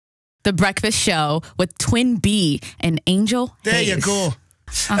The Breakfast Show with Twin B and Angel There Haze. you go.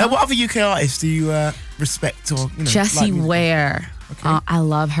 What other UK artists do you respect or Jessie like Ware. Okay. I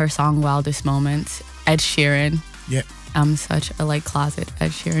love her song Wildest Moments. Ed Sheeran. Yeah. I'm such a closet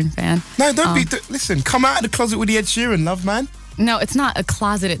Ed Sheeran fan. No, don't be. Listen, come out of the closet with the Ed Sheeran, love, man. No, it's not a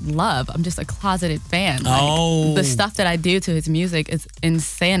closeted love. I'm just a closeted fan. Like, the stuff that I do to his music is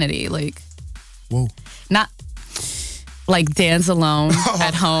insanity. Like, whoa. Not like dance alone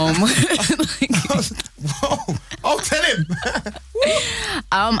at home. Whoa. Oh, tell him.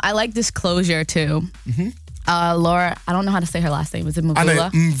 I like Disclosure too. Laura, I don't know how to say her last name. Is it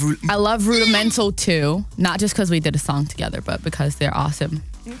Mvula? I love Rudimental too. Not just because we did a song together, but because they're awesome.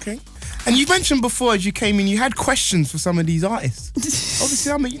 Okay. And you mentioned before as you came in, you had questions for some of these artists.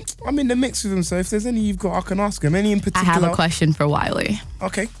 Obviously, I'm in the mix with them, so if there's any you've got, I can ask them. Any in particular? I have a question for Wiley.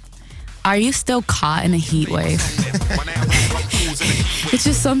 Okay. Are you still caught in a heat wave? It's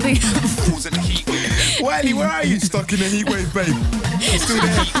just something. Wiley, where are you? Stuck in a heat wave, babe.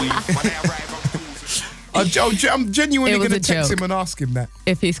 I'm still there. I'm genuinely going to text him and ask him that.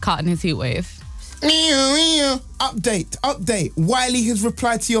 If he's caught in his heat wave. Update. Wiley has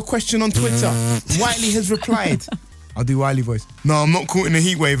replied to your question on Twitter. Wiley has replied. I'll do Wiley voice. No, I'm not caught in a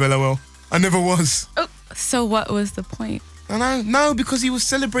heat wave, LOL. I never was. Oh, so what was the point? No, because he was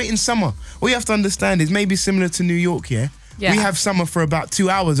celebrating summer. All you have to understand is maybe similar to New York, yeah? We have summer for about 2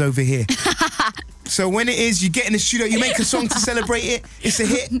 hours over here. So when it is, you get in the studio, you make a song to celebrate it, it's a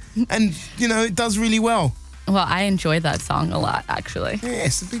hit, and, it does really well. Well, I enjoyed that song a lot, actually. Yeah,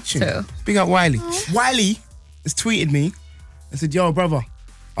 it's a big tune. Big up Wiley. Wiley has tweeted me and said, yo, brother,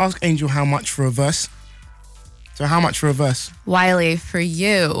 ask Angel how much for a verse. So how much for a verse? Wiley, for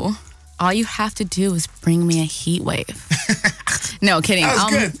you, all you have to do is bring me a heat wave. No, kidding.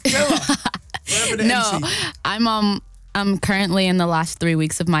 That was good. No, I'm currently in the last 3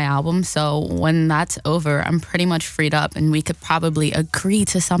 weeks of my album, so when that's over, I'm pretty much freed up, and we could probably agree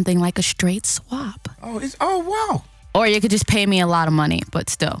to something like a straight swap. Oh wow. Or you could just pay me a lot of money, but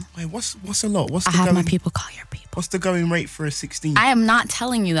still. Wait, what's a lot? I have my people call your people. What's the going rate for a 16? I am not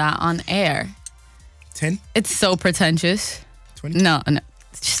telling you that on air. 10? It's so pretentious. 20? No.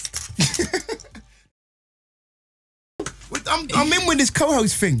 I'm in with this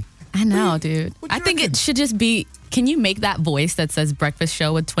co-host thing. I know, dude. I think it should just be, can you make that voice that says Breakfast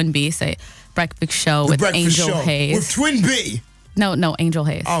Show with Twin B say Breakfast Show with Angel Haze? With Twin B? No, Angel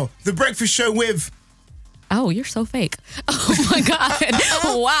Haze. Oh, the Breakfast Show with... Oh, you're so fake. Oh my God.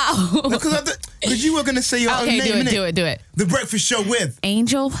 Wow. Because you were going to say your own name, do it. The Breakfast Show with...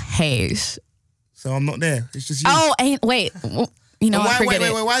 Angel Haze. So I'm not there. It's just you. Oh, wait. I forget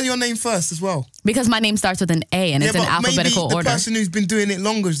it. Wait. Why your name first as well? Because my name starts with an A and it's in alphabetical order. The person who's been doing it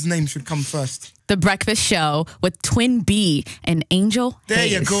longer's name should come first. The Breakfast Show with Twin B and Angel Haze. There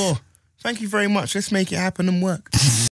you go. Thank you very much. Let's make it happen and work.